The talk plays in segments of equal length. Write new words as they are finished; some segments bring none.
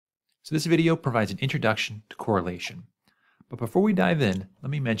So this video provides an introduction to correlation. But before we dive in, let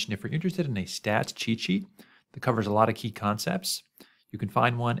me mention if you're interested in a stats cheat sheet that covers a lot of key concepts, you can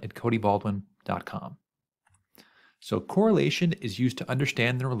find one at codybaldwin.com. So correlation is used to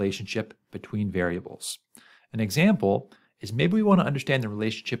understand the relationship between variables. An example is maybe we want to understand the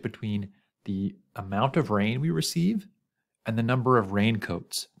relationship between the amount of rain we receive and the number of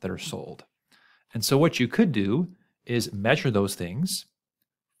raincoats that are sold. And so what you could do is measure those things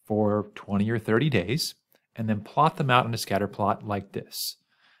for 20 or 30 days and then plot them out in a scatter plot like this.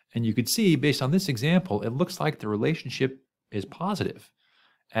 And you could see, based on this example, it looks like the relationship is positive.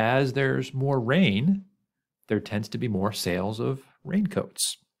 As there's more rain, there tends to be more sales of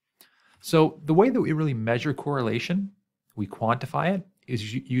raincoats. So the way that we really measure correlation, we quantify it,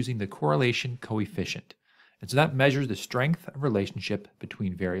 is using the correlation coefficient. And so that measures the strength of relationship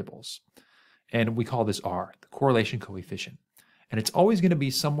between variables. And we call this R, the correlation coefficient. And it's always going to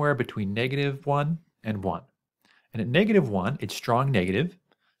be somewhere between -1 and 1. And at -1, it's strong negative.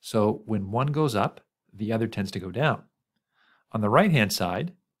 So when one goes up, the other tends to go down. On the right-hand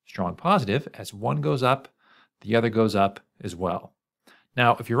side, strong positive. As one goes up, the other goes up as well.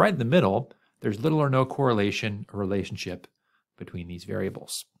 Now, if you're right in the middle, there's little or no correlation or relationship between these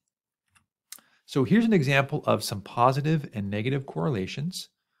variables. So here's an example of some positive and negative correlations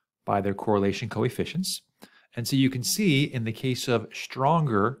by their correlation coefficients. And so you can see in the case of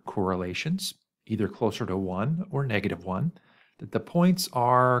stronger correlations, either closer to 1 or -1, that the points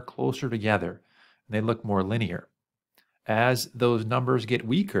are closer together and they look more linear. As those numbers get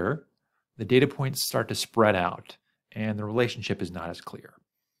weaker, the data points start to spread out and the relationship is not as clear.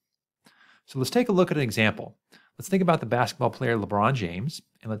 So let's take a look at an example. Let's think about the basketball player LeBron James,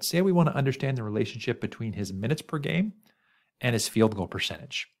 and let's say we want to understand the relationship between his minutes per game and his field goal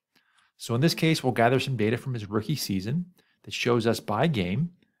percentage. So in this case, we'll gather some data from his rookie season that shows us by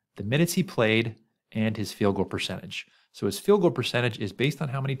game the minutes he played and his field goal percentage. So his field goal percentage is based on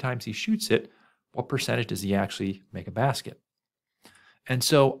how many times he shoots it, what percentage does he actually make a basket. And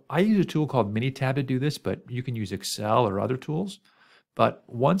so I use a tool called Minitab to do this, but you can use Excel or other tools. But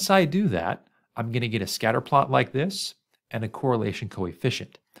once I do that, I'm going to get a scatter plot like this and a correlation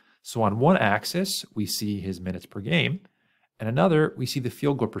coefficient. So on one axis, we see his minutes per game, and another, we see the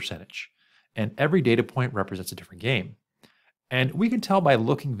field goal percentage. And every data point represents a different game. And we can tell by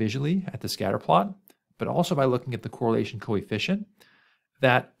looking visually at the scatter plot, but also by looking at the correlation coefficient,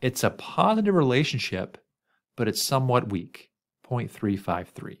 that it's a positive relationship, but it's somewhat weak,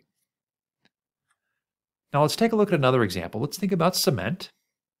 0.353. Now let's take a look at another example. Let's think about cement.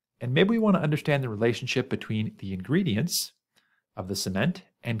 And maybe we want to understand the relationship between the ingredients of the cement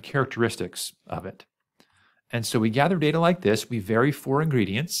and characteristics of it. And so we gather data like this. We vary 4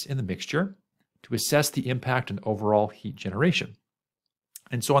 ingredients in the mixture to assess the impact on overall heat generation.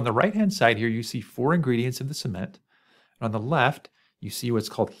 And so on the right-hand side here, you see 4 ingredients of the cement. And on the left, you see what's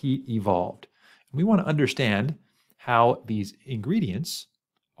called heat evolved. And we want to understand how these ingredients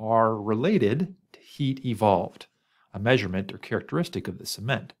are related to heat evolved, a measurement or characteristic of the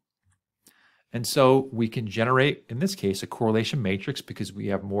cement. And so we can generate, in this case, a correlation matrix because we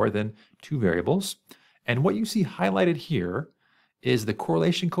have more than 2 variables. And what you see highlighted here is the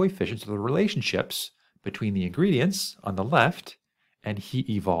correlation coefficients, or the relationships between the ingredients on the left and heat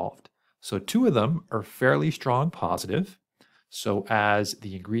evolved. So 2 of them are fairly strong positive. So as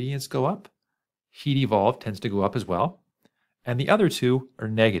the ingredients go up, heat evolved tends to go up as well. And the other 2 are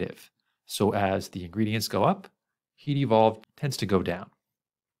negative. So as the ingredients go up, heat evolved tends to go down.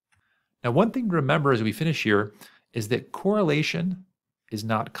 Now, one thing to remember as we finish here is that correlation is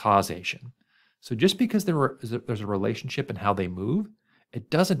not causation. So just because there's a relationship in how they move,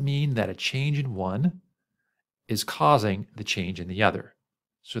 it doesn't mean that a change in one is causing the change in the other.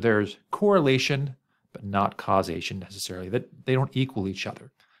 So there's correlation, but not causation necessarily, that they don't equal each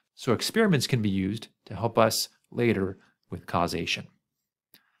other. So experiments can be used to help us later with causation.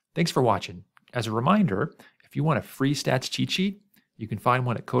 Thanks for watching. As a reminder, if you want a free stats cheat sheet, you can find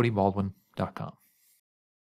one at codybaldwin.com.